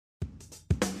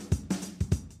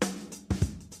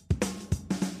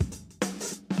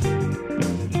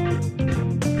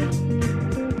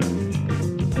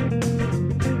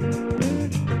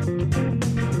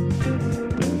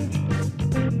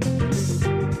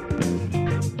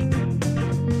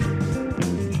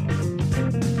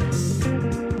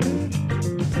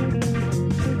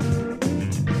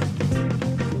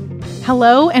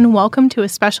Hello and welcome to a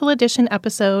special edition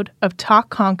episode of Talk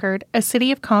Concord, a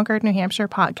City of Concord, New Hampshire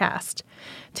podcast.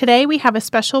 Today we have a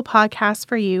special podcast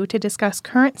for you to discuss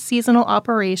current seasonal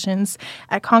operations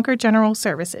at Concord General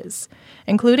Services,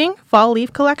 including fall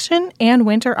leaf collection and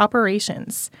winter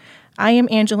operations. I am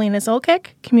Angelina Zolkic,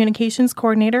 Communications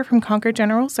Coordinator from Concord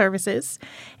General Services,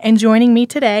 and joining me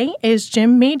today is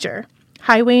Jim Major,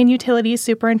 Highway and Utilities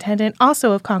Superintendent,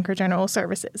 also of Concord General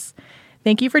Services.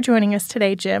 Thank you for joining us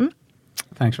today, Jim.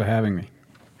 Thanks for having me.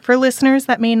 For listeners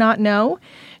that may not know,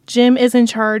 Jim is in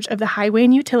charge of the Highway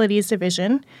and Utilities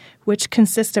Division, which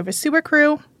consists of a sewer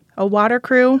crew, a water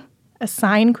crew, a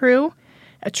sign crew,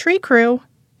 a tree crew,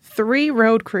 3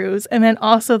 road crews, and then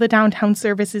also the downtown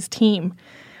services team.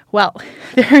 Well,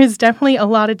 there is definitely a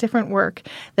lot of different work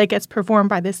that gets performed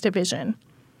by this division.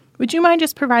 Would you mind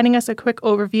just providing us a quick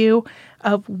overview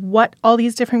of what all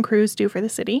these different crews do for the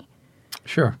city?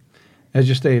 Sure. As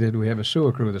you stated, we have a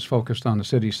sewer crew that's focused on the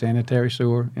city's sanitary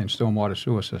sewer and stormwater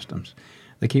sewer systems.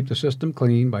 They keep the system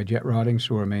clean by jet rodding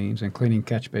sewer mains and cleaning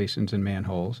catch basins and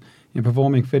manholes, and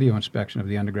performing video inspection of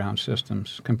the underground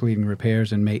systems, completing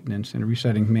repairs and maintenance, and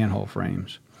resetting manhole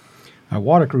frames. Our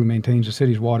water crew maintains the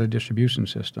city's water distribution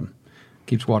system,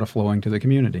 keeps water flowing to the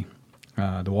community.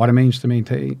 The water mains to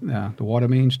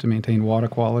maintain water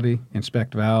quality,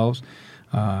 inspect valves,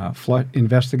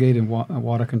 investigate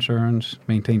water concerns,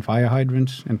 maintain fire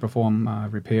hydrants, and perform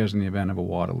repairs in the event of a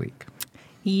water leak.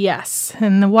 Yes,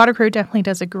 and the water crew definitely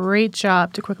does a great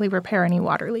job to quickly repair any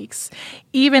water leaks,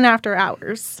 even after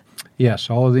hours. Yes,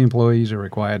 all of the employees are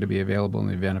required to be available in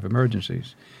the event of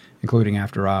emergencies, including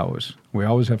after hours. We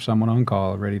always have someone on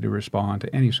call ready to respond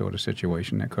to any sort of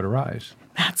situation that could arise.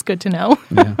 That's good to know.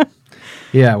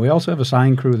 Yeah, we also have a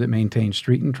sign crew that maintains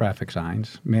street and traffic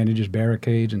signs, manages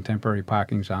barricades and temporary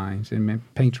parking signs, and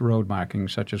paints road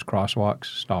markings such as crosswalks,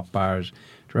 stop bars,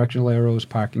 directional arrows,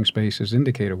 parking spaces,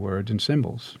 indicator words, and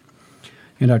symbols.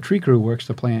 And our tree crew works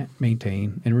to plant,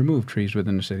 maintain, and remove trees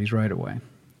within the city's right-of-way.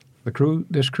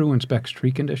 This crew inspects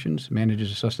tree conditions,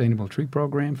 manages a sustainable tree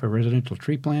program for residential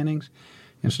tree plantings,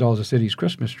 installs the city's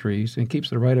Christmas trees, and keeps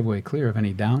the right-of-way clear of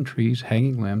any downed trees,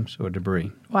 hanging limbs, or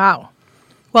debris. Wow.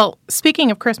 Well,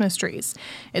 speaking of Christmas trees,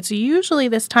 it's usually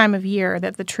this time of year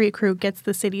that the tree crew gets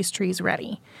the city's trees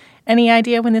ready. Any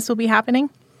idea when this will be happening?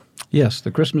 Yes,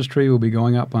 the Christmas tree will be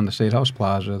going up on the State House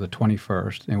Plaza the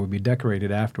 21st and will be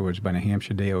decorated afterwards by New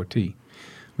Hampshire DOT.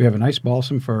 We have a nice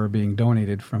balsam fir being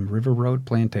donated from River Road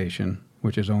Plantation,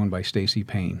 which is owned by Stacy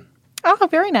Payne. Oh,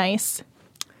 very nice.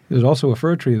 There's also a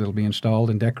fir tree that will be installed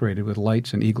and decorated with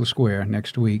lights in Eagle Square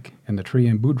next week, and the tree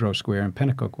in Boudreaux Square in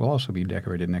Pennacook will also be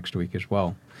decorated next week as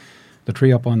well. The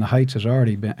tree up on the Heights has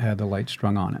already had the lights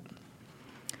strung on it.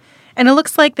 And it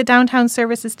looks like the downtown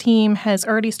services team has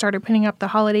already started putting up the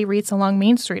holiday wreaths along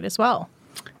Main Street as well.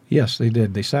 Yes, they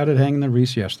did. They started hanging the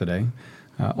wreaths yesterday.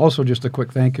 Also, just a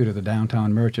quick thank you to the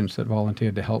downtown merchants that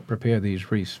volunteered to help prepare these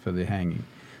wreaths for the hanging.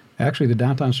 Actually, the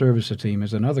downtown services team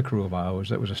is another crew of ours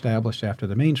that was established after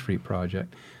the Main Street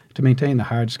project to maintain the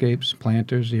hardscapes,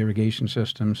 planters, irrigation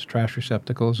systems, trash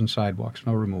receptacles, and sidewalk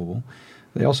snow removal.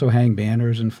 They also hang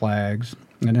banners and flags,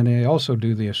 and then they also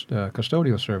do the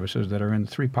custodial services that are in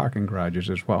 3 parking garages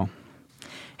as well.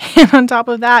 And on top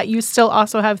of that, you still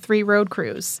also have 3 road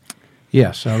crews.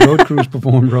 Yes, our road crews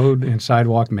perform road and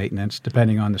sidewalk maintenance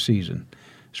depending on the season.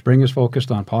 Spring is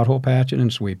focused on pothole patching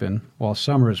and sweeping, while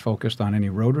summer is focused on any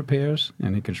road repairs,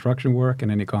 any construction work, and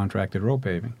any contracted road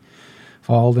paving.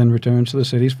 Fall then returns to the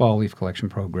city's fall leaf collection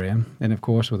program, and of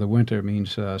course with the winter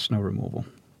means snow removal.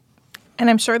 And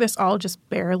I'm sure this all just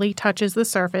barely touches the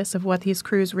surface of what these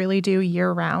crews really do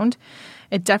year-round.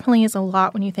 It definitely is a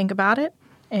lot when you think about it,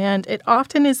 and it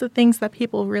often is the things that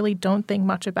people really don't think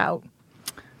much about.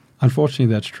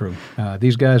 Unfortunately, that's true.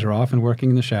 These guys are often working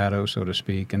in the shadows, so to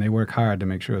speak, and they work hard to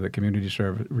make sure that community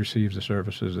receives the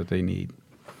services that they need.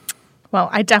 Well,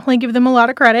 I definitely give them a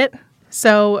lot of credit.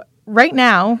 So right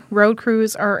now, road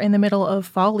crews are in the middle of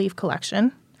fall leaf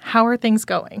collection. How are things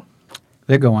going?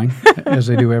 They're going, as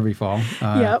they do every fall.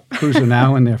 Yep. Crews are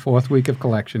now in their 4th week of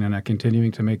collection and are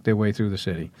continuing to make their way through the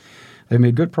city. They've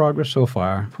made good progress so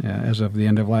far. As of the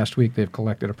end of last week, they've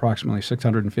collected approximately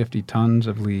 650 tons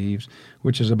of leaves,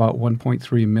 which is about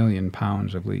 1.3 million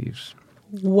pounds of leaves.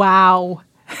 Wow.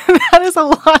 That is a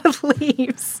lot of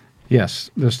leaves.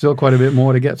 Yes, there's still quite a bit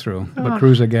more to get through, but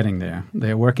crews are getting there.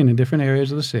 They're working in different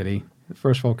areas of the city,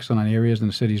 first focusing on areas in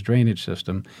the city's drainage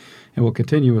system, and will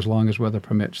continue as long as weather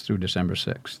permits through December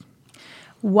 6th.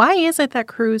 Why is it that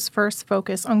crews first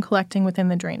focus on collecting within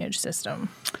the drainage system?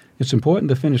 It's important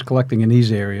to finish collecting in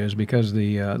these areas because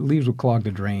the leaves will clog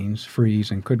the drains, freeze,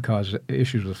 and could cause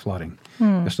issues with flooding.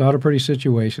 It's not a pretty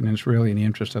situation, and it's really in the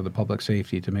interest of the public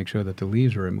safety to make sure that the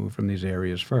leaves are removed from these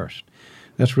areas first.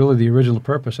 That's really the original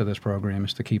purpose of this program,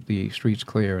 is to keep the streets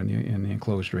clear in the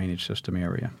enclosed drainage system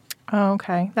area. Oh,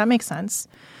 okay. That makes sense.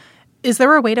 Is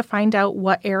there a way to find out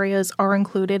what areas are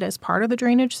included as part of the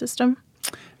drainage system?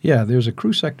 Yeah, there's a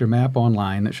crew sector map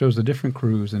online that shows the different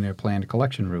crews and their planned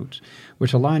collection routes,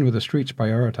 which align with the streets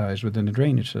prioritized within the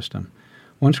drainage system.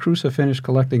 Once crews have finished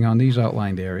collecting on these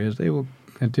outlined areas, they will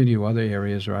continue other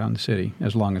areas around the city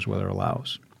as long as weather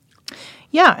allows.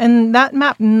 Yeah, and that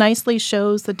map nicely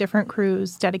shows the different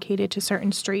crews dedicated to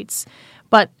certain streets,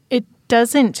 but it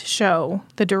doesn't show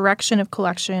the direction of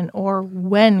collection or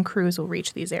when crews will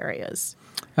reach these areas.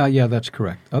 Yeah, that's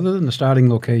correct. Other than the starting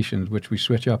locations, which we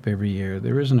switch up every year,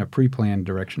 there isn't a pre-planned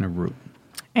direction of route.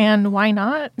 And why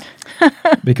not?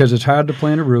 Because it's hard to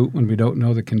plan a route when we don't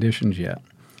know the conditions yet.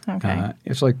 Okay.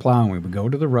 It's like plowing. We would go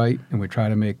to the right and we try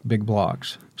to make big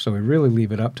blocks. So we really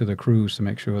leave it up to the crews to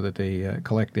make sure that they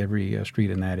collect every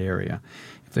street in that area.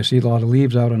 If they see a lot of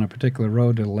leaves out on a particular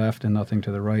road to the left and nothing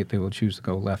to the right, they will choose to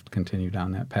go left, continue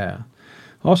down that path.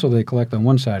 Also, they collect on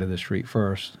one side of the street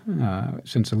first,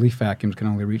 since the leaf vacuums can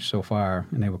only reach so far,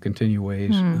 and they will continue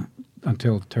ways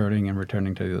until turning and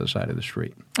returning to the other side of the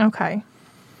street. Okay.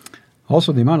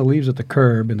 Also, the amount of leaves at the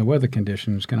curb and the weather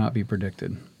conditions cannot be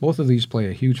predicted. Both of these play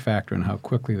a huge factor in how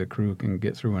quickly the crew can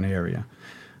get through an area.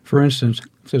 For instance,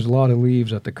 if there's a lot of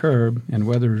leaves at the curb and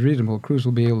weather is reasonable, crews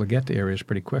will be able to get to areas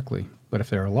pretty quickly. But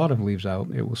if there are a lot of leaves out,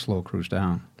 it will slow crews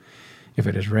down. If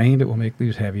it has rained, it will make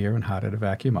leaves heavier and harder to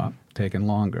vacuum up, taking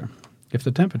longer. If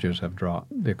the temperatures have dropped,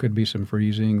 there could be some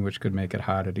freezing, which could make it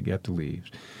harder to get the leaves.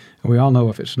 And we all know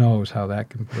if it snows, how that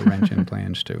can put a wrench in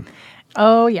plans too.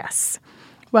 Oh, yes.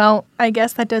 Well, I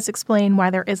guess that does explain why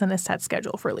there isn't a set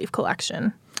schedule for leaf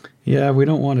collection. Yeah, we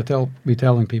don't want to be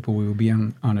telling people we will be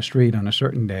on a street on a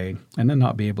certain day and then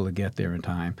not be able to get there in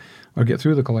time, or get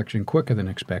through the collection quicker than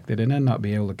expected and then not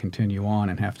be able to continue on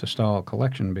and have to stall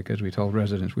collection because we told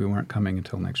residents we weren't coming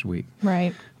until next week.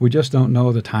 Right. We just don't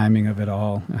know the timing of it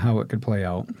all and how it could play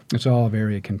out. It's all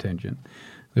very contingent.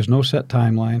 There's no set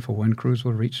timeline for when crews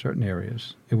will reach certain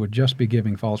areas. It would just be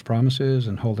giving false promises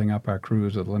and holding up our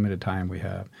crews with the limited time we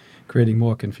have, creating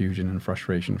more confusion and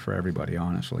frustration for everybody,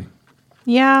 honestly.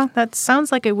 Yeah, that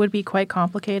sounds like it would be quite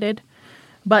complicated.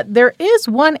 But there is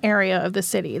one area of the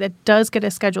city that does get a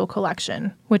scheduled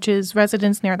collection, which is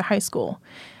residents near the high school.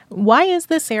 Why is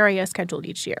this area scheduled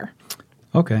each year?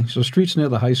 Okay, so streets near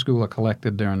the high school are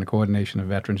collected during the coordination of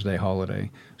Veterans Day holiday,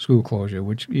 school closure,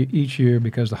 which each year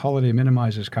because the holiday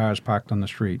minimizes cars parked on the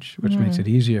streets, which makes it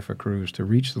easier for crews to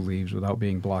reach the leaves without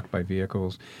being blocked by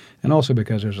vehicles, and also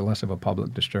because there's less of a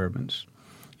public disturbance.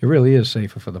 It really is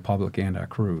safer for the public and our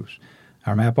crews.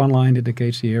 Our map online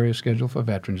indicates the area scheduled for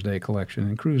Veterans Day collection,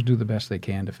 and crews do the best they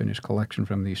can to finish collection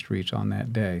from these streets on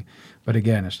that day. But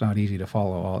again, it's not easy to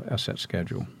follow a set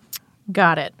schedule.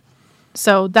 Got it.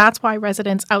 So that's why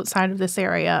residents outside of this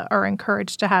area are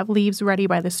encouraged to have leaves ready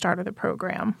by the start of the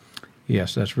program.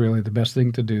 Yes, that's really the best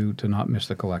thing to do to not miss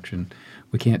the collection.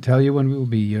 We can't tell you when we will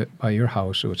be by your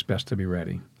house, so it's best to be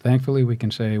ready. Thankfully, we can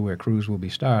say where crews will be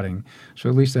starting, so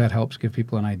at least that helps give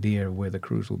people an idea of where the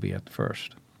crews will be at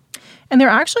first. And there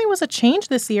actually was a change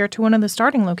this year to one of the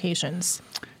starting locations.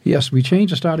 Yes, we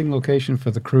changed the starting location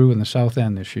for the crew in the south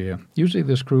end this year. Usually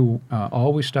this crew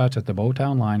always starts at the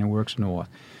Bowtown line and works north.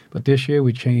 But this year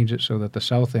we changed it so that the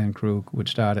south end crew would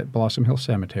start at Blossom Hill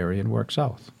Cemetery and work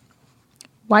south.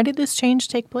 Why did this change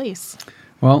take place?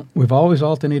 Well, we've always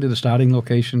alternated the starting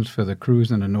locations for the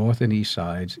crews in the north and east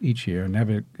sides each year,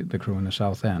 never the crew in the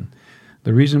south end.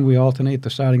 The reason we alternate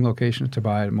the starting locations is to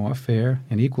provide a more fair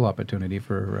and equal opportunity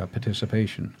for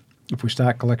participation. If we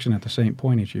start collection at the same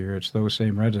point each year, it's those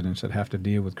same residents that have to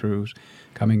deal with crews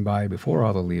coming by before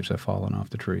all the leaves have fallen off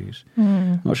the trees.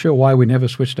 I'm not sure why we never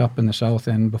switched up in the south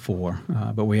end before,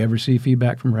 but we have received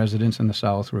feedback from residents in the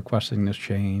south requesting this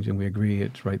change, and we agree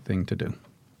it's the right thing to do.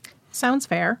 Sounds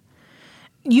fair.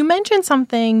 You mentioned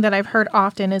something that I've heard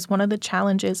often is one of the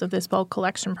challenges of this bulk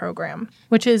collection program,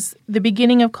 which is the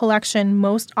beginning of collection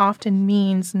most often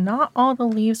means not all the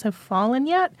leaves have fallen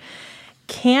yet.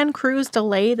 Can crews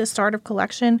delay the start of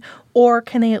collection, or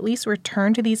can they at least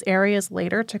return to these areas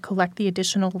later to collect the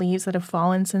additional leaves that have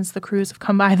fallen since the crews have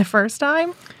come by the first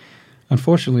time?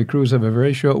 Unfortunately, crews have a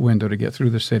very short window to get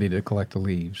through the city to collect the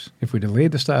leaves. If we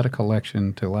delayed the start of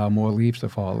collection to allow more leaves to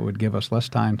fall, it would give us less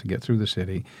time to get through the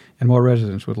city, and more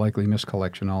residents would likely miss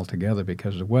collection altogether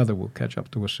because the weather will catch up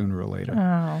to us sooner or later.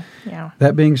 Oh, yeah.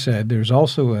 That being said, there's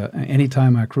also any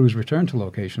time our crews return to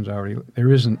locations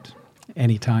there isn't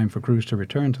any time for crews to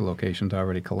return to locations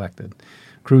already collected.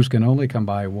 Crews can only come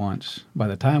by once. By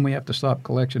the time we have to stop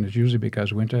collection, it's usually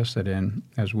because winter has set in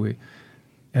as we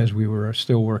were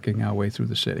still working our way through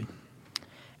the city.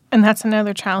 And that's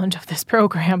another challenge of this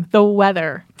program, the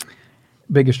weather.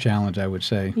 Biggest challenge, I would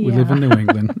say. We Yeah. live in New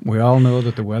England. We all know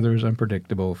that the weather is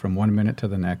unpredictable from one minute to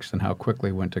the next and how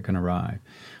quickly winter can arrive.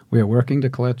 We are working to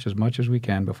collect as much as we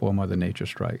can before Mother Nature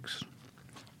strikes.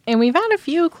 And we've had a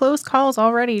few close calls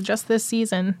already just this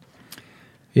season.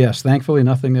 Yes, thankfully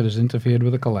nothing that has interfered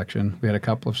with the collection. We had a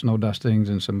couple of snow dustings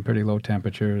and some pretty low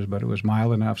temperatures, but it was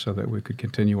mild enough so that we could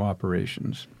continue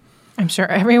operations. I'm sure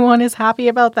everyone is happy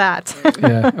about that.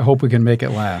 Yeah, I hope we can make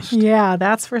it last. Yeah,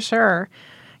 that's for sure.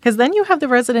 Because then you have the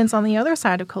residents on the other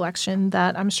side of collection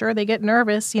that I'm sure they get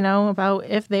nervous, about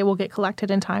if they will get collected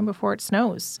in time before it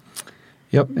snows.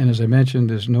 Yep, and as I mentioned,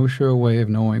 there's no sure way of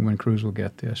knowing when crews will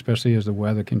get there, especially as the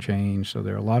weather can change. So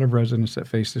there are a lot of residents that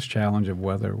face this challenge of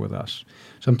weather with us.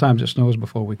 Sometimes it snows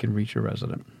before we can reach a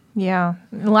resident. Yeah.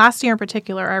 Last year in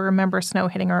particular, I remember snow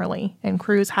hitting early and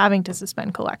crews having to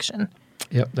suspend collection.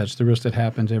 Yep, that's the risk that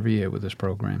happens every year with this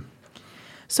program.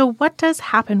 So what does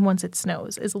happen once it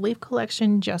snows? Is leaf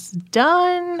collection just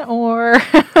done or...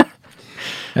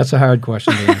 That's a hard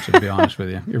question to answer, to be honest with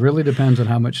you. It really depends on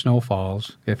how much snow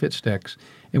falls, if it sticks,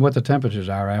 and what the temperatures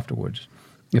are afterwards.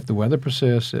 If the weather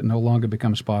persists, it no longer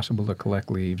becomes possible to collect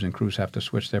leaves, and crews have to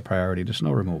switch their priority to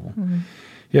snow removal. Mm-hmm.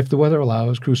 If the weather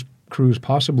allows, crews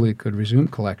possibly could resume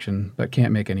collection, but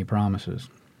can't make any promises.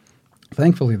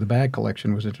 Thankfully, the bag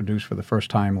collection was introduced for the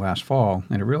first time last fall,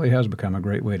 and it really has become a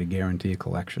great way to guarantee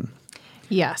collection.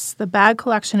 Yes, the bag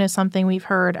collection is something we've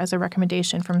heard as a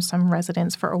recommendation from some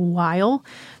residents for a while.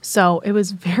 So it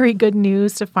was very good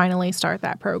news to finally start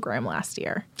that program last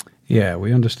year. Yeah,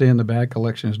 we understand the bag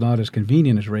collection is not as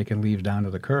convenient as raking leaves down to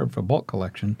the curb for bulk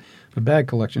collection, but bag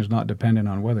collection is not dependent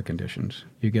on weather conditions.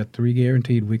 You get 3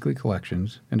 guaranteed weekly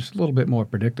collections, and it's a little bit more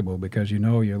predictable because you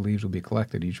know your leaves will be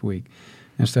collected each week,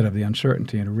 instead of the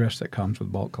uncertainty and risk that comes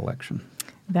with bulk collection.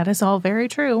 That is all very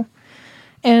true.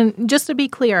 And just to be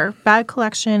clear, bag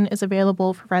collection is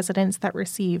available for residents that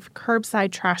receive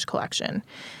curbside trash collection.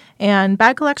 And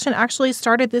bag collection actually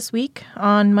started this week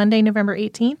on Monday, November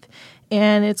 18th,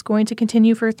 and it's going to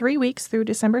continue for 3 weeks through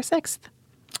December 6th.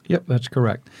 Yep, that's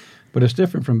correct. But it's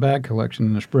different from bag collection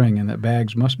in the spring in that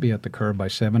bags must be at the curb by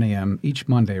 7 a.m. each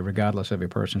Monday, regardless of a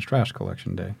person's trash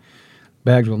collection day.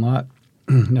 Bags will not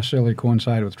necessarily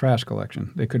coincide with trash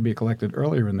collection. They could be collected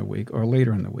earlier in the week or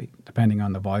later in the week, depending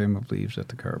on the volume of leaves at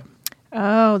the curb.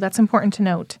 Oh, that's important to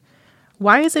note.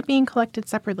 Why is it being collected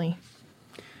separately?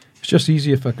 It's just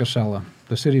easier for Casella,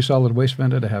 the city solid waste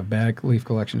vendor, to have bag leaf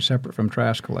collection separate from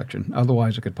trash collection.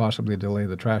 Otherwise, it could possibly delay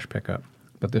the trash pickup,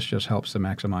 but this just helps to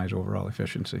maximize overall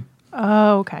efficiency.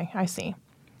 Oh, okay, I see.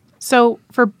 So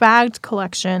for bagged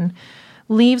collection,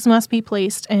 leaves must be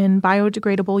placed in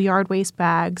biodegradable yard waste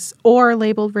bags or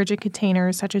labeled rigid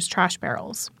containers such as trash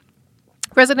barrels.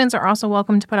 Residents are also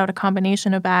welcome to put out a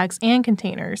combination of bags and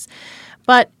containers,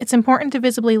 but it's important to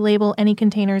visibly label any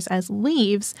containers as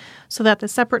leaves so that the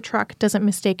separate truck doesn't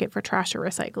mistake it for trash or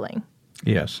recycling.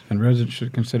 Yes, and residents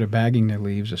should consider bagging their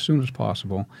leaves as soon as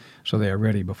possible so they are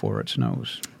ready before it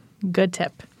snows. Good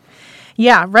tip.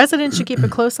 Yeah, residents should keep a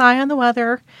close eye on the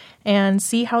weather and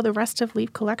see how the rest of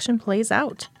leaf collection plays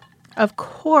out. Of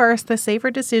course, the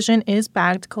safer decision is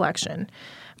bagged collection.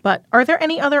 But are there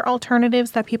any other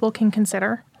alternatives that people can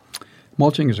consider?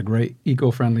 Mulching is a great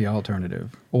eco-friendly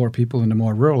alternative, or people in the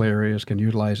more rural areas can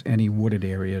utilize any wooded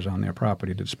areas on their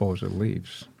property to dispose of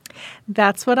leaves.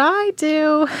 That's what I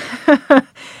do.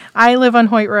 I live on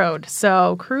Hoyt Road,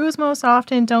 so crews most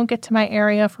often don't get to my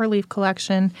area for leaf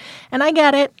collection. And I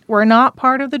get it. We're not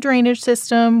part of the drainage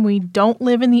system. We don't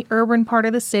live in the urban part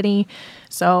of the city.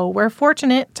 So we're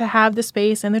fortunate to have the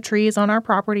space and the trees on our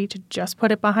property to just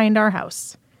put it behind our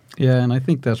house. Yeah, and I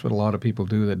think that's what a lot of people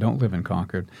do that don't live in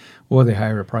Concord, or they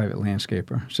hire a private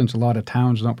landscaper, since a lot of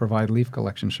towns don't provide leaf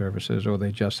collection services, or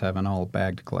they just have an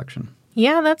all-bagged collection.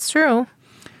 Yeah, that's true.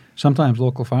 Sometimes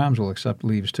local farms will accept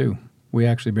leaves, too. We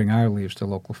actually bring our leaves to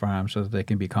local farms so that they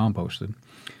can be composted.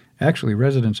 Actually,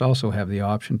 residents also have the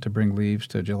option to bring leaves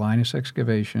to Gelinas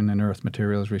Excavation and Earth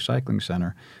Materials Recycling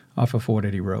Center off of Fort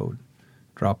Eddy Road.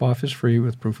 Drop-off is free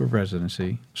with proof of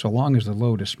residency, so long as the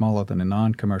load is smaller than a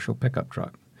non-commercial pickup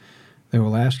truck. They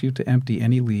will ask you to empty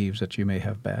any leaves that you may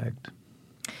have bagged.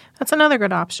 That's another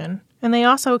good option. And they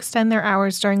also extend their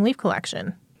hours during leaf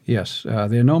collection. Yes,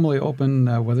 they're normally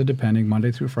open, weather depending,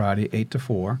 Monday through Friday, 8 to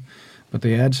 4, but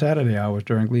they add Saturday hours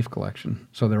during leaf collection.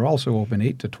 So they're also open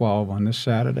 8 to 12 on this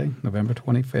Saturday, November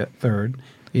 23rd,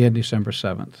 and December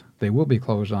 7th. They will be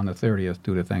closed on the 30th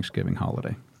due to Thanksgiving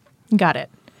holiday. Got it.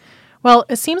 Well,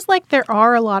 it seems like there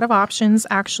are a lot of options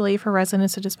actually for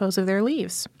residents to dispose of their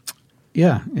leaves.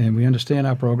 Yeah, and we understand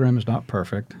our program is not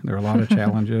perfect. There are a lot of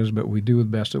challenges, but we do the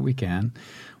best that we can.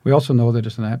 We also know that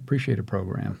it's an appreciated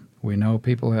program. We know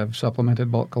people have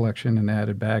supplemented bulk collection and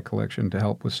added bag collection to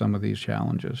help with some of these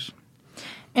challenges.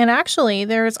 And actually,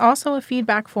 there is also a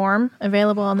feedback form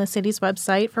available on the city's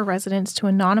website for residents to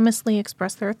anonymously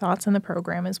express their thoughts on the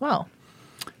program as well.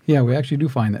 Yeah, we actually do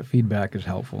find that feedback is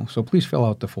helpful, so please fill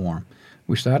out the form.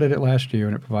 We started it last year,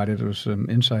 and it provided us some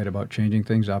insight about changing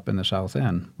things up in the South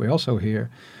End.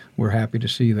 We're happy to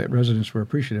see that residents were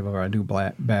appreciative of our new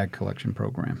bag collection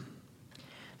program.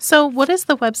 So what is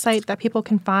the website that people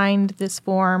can find this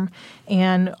form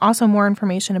and also more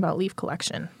information about leaf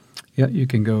collection? Yeah, you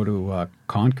can go to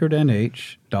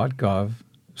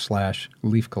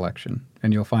concordnh.gov/leaf collection,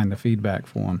 and you'll find the feedback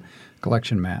form,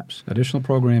 collection maps, additional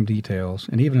program details,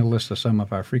 and even a list of some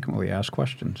of our frequently asked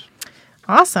questions.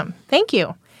 Awesome. Thank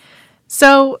you.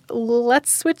 So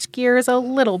let's switch gears a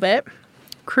little bit.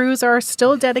 Crews are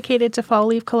still dedicated to fall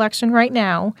leaf collection right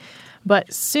now,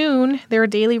 but soon their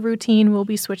daily routine will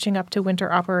be switching up to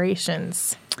winter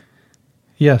operations.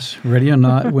 Yes, ready or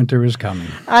not, winter is coming.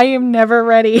 I am never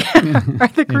ready. Are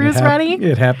the crews ready?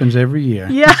 It happens every year.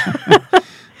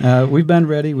 Yeah. We've been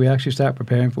ready. We actually start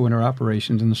preparing for winter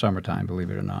operations in the summertime,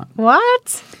 believe it or not.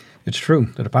 What? It's true.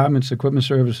 The department's Equipment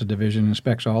Services Division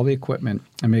inspects all the equipment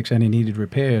and makes any needed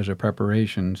repairs or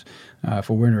preparations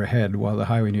for winter ahead, while the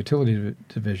Highway and Utility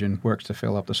Division works to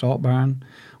fill up the salt barn.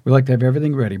 We like to have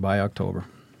everything ready by October.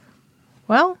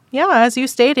 Well, yeah, as you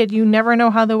stated, you never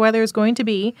know how the weather is going to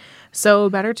be, so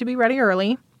better to be ready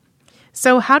early.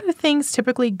 So how do things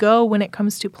typically go when it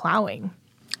comes to plowing?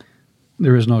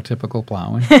 There is no typical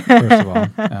plowing, first of all.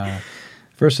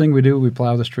 First thing we do, we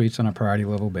plow the streets on a priority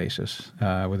level basis,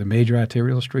 with the major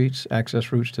arterial streets,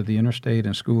 access routes to the interstate,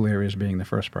 and school areas being the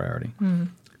first priority.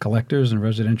 Collectors and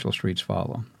residential streets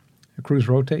follow. The crews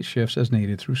rotate shifts as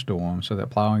needed through storms so that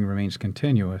plowing remains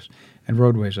continuous and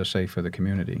roadways are safe for the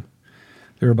community.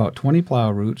 There are about 20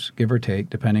 plow routes, give or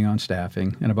take, depending on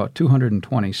staffing, and about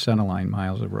 220 centerline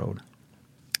miles of road.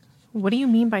 What do you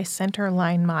mean by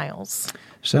centerline miles?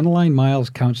 Centerline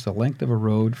miles counts the length of a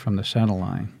road from the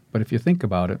centerline. But if you think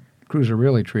about it, crews are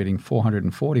really treating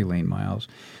 440 lane miles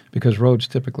because roads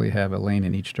typically have a lane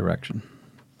in each direction.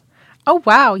 Oh,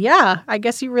 wow. Yeah. I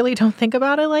guess you really don't think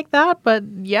about it like that. But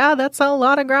yeah, that's a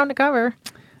lot of ground to cover.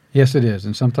 Yes, it is.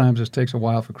 And sometimes it takes a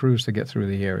while for crews to get through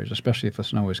the areas, especially if the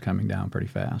snow is coming down pretty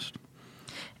fast.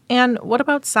 And what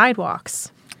about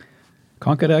sidewalks?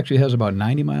 Concord actually has about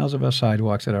 90 miles of our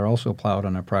sidewalks that are also plowed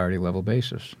on a priority level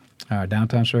basis. Our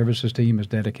downtown services team is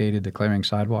dedicated to clearing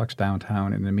sidewalks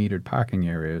downtown in the metered parking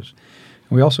areas.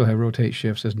 And we also have rotate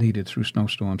shifts as needed through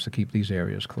snowstorms to keep these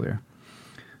areas clear.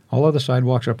 All other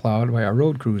sidewalks are plowed by our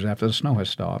road crews after the snow has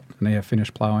stopped, and they have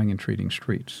finished plowing and treating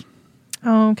streets.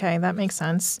 Oh, okay, that makes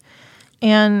sense.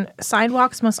 And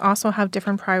sidewalks must also have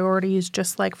different priorities,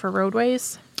 just like for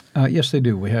roadways? Yes, they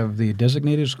do. We have the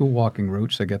designated school walking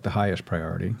routes that get the highest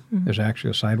priority. There's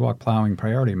actually a sidewalk plowing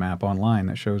priority map online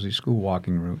that shows these school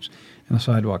walking routes and the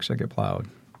sidewalks that get plowed.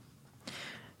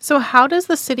 So how does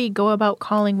the city go about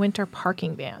calling winter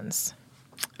parking bans?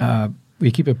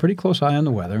 We keep a pretty close eye on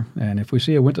the weather, and if we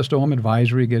see a winter storm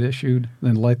advisory get issued,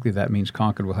 then likely that means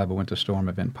Concord will have a winter storm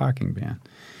event parking ban.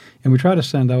 And we try to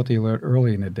send out the alert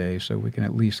early in the day so we can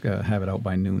at least have it out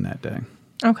by noon that day.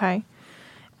 Okay.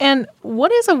 And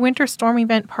what is a winter storm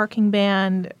event parking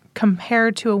ban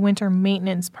compared to a winter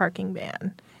maintenance parking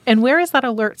ban? And where is that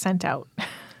alert sent out?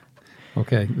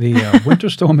 Okay. The winter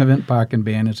storm event parking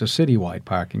ban is a citywide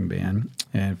parking ban,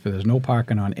 and there's no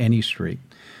parking on any street,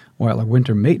 while a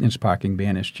winter maintenance parking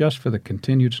ban is just for the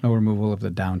continued snow removal of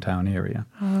the downtown area.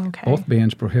 Okay. Both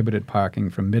bans prohibited parking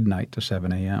from midnight to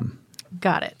 7 a.m.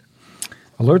 Got it.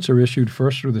 Alerts are issued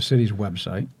first through the city's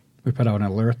website. We put out an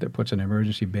alert that puts an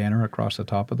emergency banner across the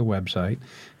top of the website,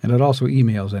 and it also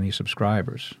emails any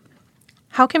subscribers.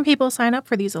 How can people sign up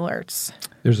for these alerts?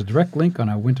 There's a direct link on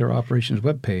our winter operations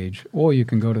webpage, or you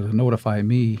can go to the Notify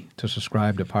Me to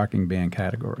subscribe to parking ban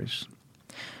categories.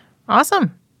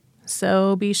 Awesome.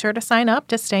 So be sure to sign up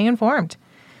to stay informed.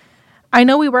 I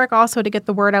know we work also to get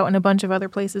the word out in a bunch of other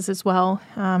places as well.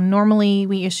 Normally,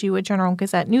 we issue a General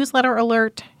Gazette newsletter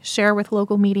alert, share with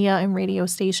local media and radio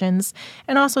stations,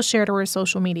 and also share to our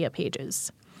social media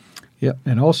pages. Yep,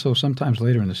 and also sometimes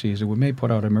later in the season, we may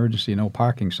put out emergency no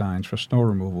parking signs for snow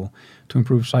removal to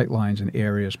improve sight lines in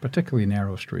areas, particularly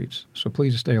narrow streets. So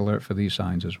please stay alert for these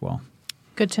signs as well.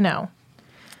 Good to know.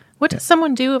 What does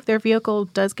someone do if their vehicle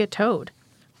does get towed?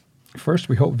 First,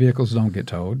 we hope vehicles don't get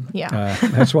towed. Yeah.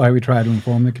 That's why we try to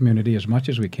inform the community as much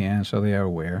as we can so they are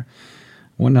aware.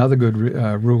 One other good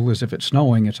rule is if it's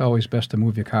snowing, it's always best to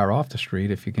move your car off the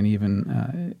street if you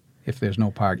can if there's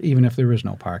no even if there is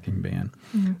no parking ban.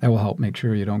 Mm-hmm. That will help make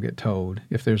sure you don't get towed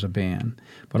if there's a ban,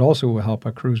 but also will help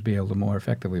our crews be able to more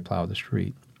effectively plow the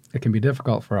street. It can be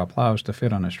difficult for our plows to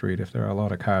fit on a street if there are a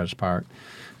lot of cars parked,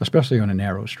 especially on a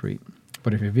narrow street.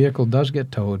 But if your vehicle does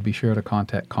get towed, be sure to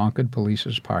contact Concord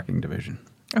Police's Parking Division.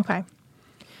 Okay.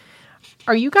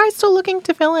 Are you guys still looking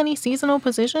to fill any seasonal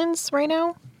positions right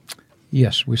now?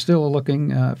 Yes, we still are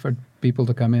looking for people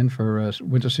to come in for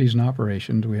winter season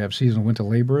operations. We have seasonal winter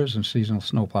laborers and seasonal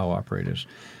snowplow operators.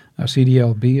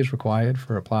 CDLB is required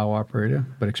for a plow operator,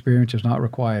 but experience is not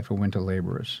required for winter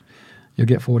laborers. You'll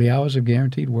get 40 hours of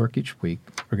guaranteed work each week,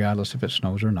 regardless if it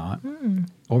snows or not.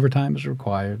 Overtime is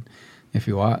required. If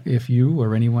you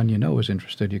or anyone you know is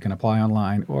interested, you can apply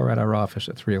online or at our office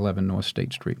at 311 North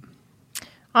State Street.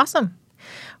 Awesome.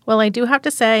 Well, I do have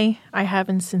to say I have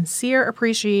a sincere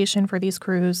appreciation for these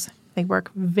crews. They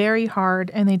work very hard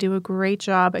and they do a great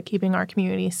job at keeping our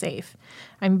community safe.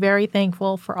 I'm very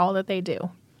thankful for all that they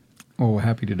do. Well, we're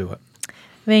happy to do it.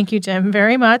 Thank you, Jim,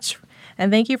 very much.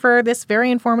 And thank you for this very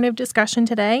informative discussion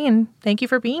today, and thank you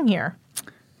for being here.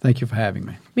 Thank you for having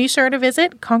me. Be sure to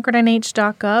visit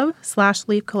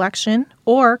concordnh.gov/leaf collection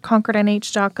or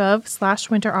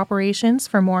concordnh.gov/winter operations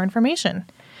for more information.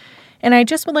 And I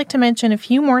just would like to mention a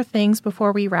few more things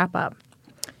before we wrap up.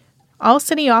 All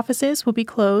city offices will be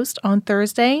closed on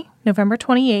Thursday, November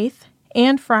 28th,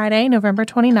 and Friday, November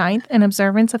 29th, in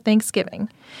observance of Thanksgiving,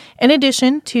 in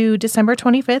addition to December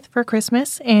 25th for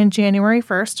Christmas and January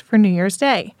 1st for New Year's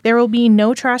Day. There will be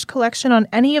no trash collection on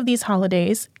any of these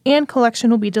holidays, and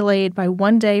collection will be delayed by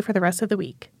 1 day for the rest of the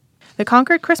week. The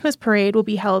Concord Christmas Parade will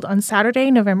be held on Saturday,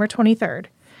 November 23rd.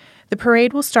 The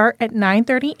parade will start at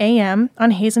 9:30 a.m.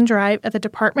 on Hazen Drive at the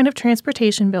Department of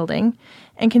Transportation building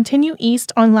and continue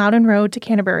east on Loudon Road to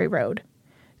Canterbury Road.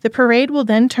 The parade will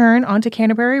then turn onto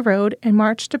Canterbury Road and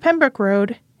march to Pembroke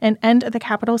Road and end at the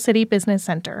Capital City Business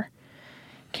Center.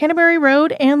 Canterbury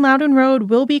Road and Loudon Road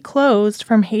will be closed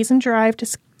from Hazen Drive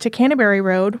to Canterbury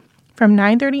Road from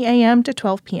 9:30 a.m. to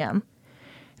 12 p.m.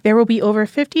 There will be over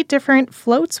 50 different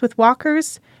floats with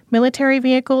walkers, military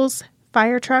vehicles,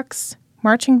 fire trucks,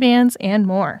 marching bands, and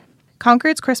more.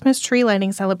 Concord's Christmas tree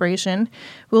lighting celebration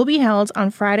will be held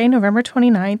on Friday, November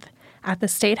 29th at the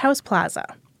State House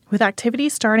Plaza, with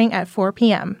activities starting at 4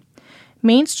 p.m.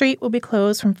 Main Street will be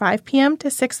closed from 5 p.m. to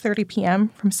 6:30 p.m.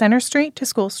 from Center Street to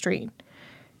School Street.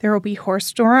 There will be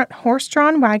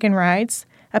horse-drawn wagon rides,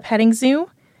 a petting zoo,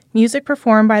 music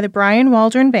performed by the Brian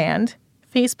Waldron Band,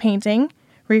 face painting,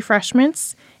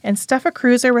 refreshments, and stuff a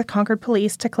cruiser with Concord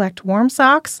Police to collect warm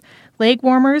socks, leg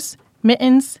warmers,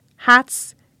 mittens,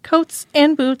 hats, coats,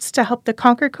 and boots to help the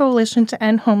Concord Coalition to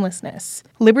End Homelessness.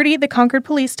 Liberty, the Concord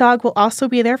police dog, will also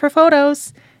be there for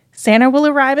photos. Santa will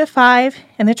arrive at 5,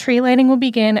 and the tree lighting will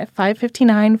begin at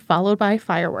 5:59, followed by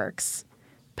fireworks.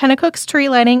 Pennacook's tree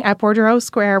lighting at Bordereau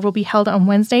Square will be held on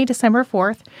Wednesday, December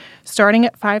 4th, starting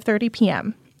at 5:30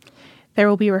 p.m. There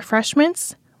will be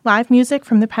refreshments, live music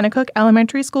from the Pennacook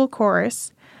Elementary School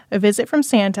Chorus, a visit from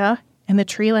Santa, and the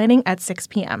tree lighting at 6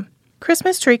 p.m.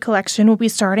 Christmas tree collection will be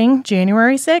starting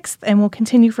January 6th and will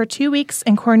continue for 2 weeks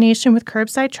in coordination with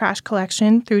curbside trash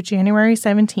collection through January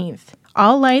 17th.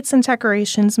 All lights and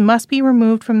decorations must be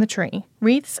removed from the tree.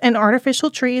 Wreaths and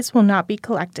artificial trees will not be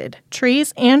collected.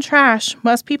 Trees and trash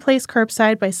must be placed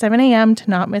curbside by 7 a.m. to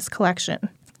not miss collection.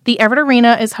 The Everett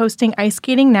Arena is hosting ice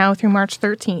skating now through March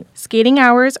 13th. Skating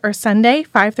hours are Sunday,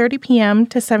 5:30 p.m.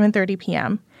 to 7:30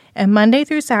 p.m., and Monday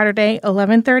through Saturday,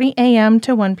 11:30 a.m.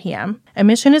 to 1 p.m.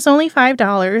 Admission is only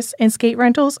 $5, and skate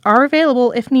rentals are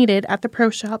available if needed at the Pro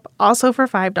Shop, also for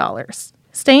 $5.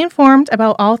 Stay informed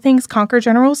about all things Concord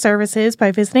General Services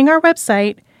by visiting our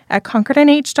website at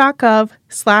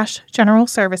concordnh.gov/general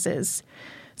services.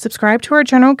 Subscribe to our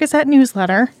General Gazette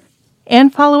newsletter,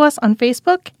 and follow us on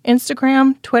Facebook,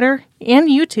 Instagram, Twitter, and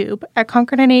YouTube at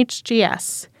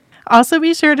ConcordNHGS. Also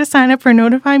be sure to sign up for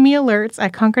Notify Me alerts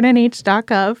at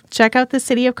concordnh.gov, check out the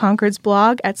City of Concord's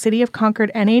blog at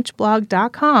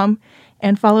cityofconcordnhblog.com,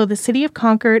 and follow the City of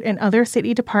Concord and other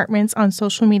city departments on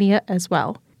social media as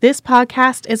well. This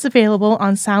podcast is available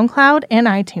on SoundCloud and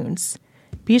iTunes.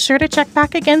 Be sure to check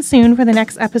back again soon for the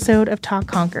next episode of Talk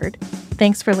Concord.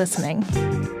 Thanks for listening.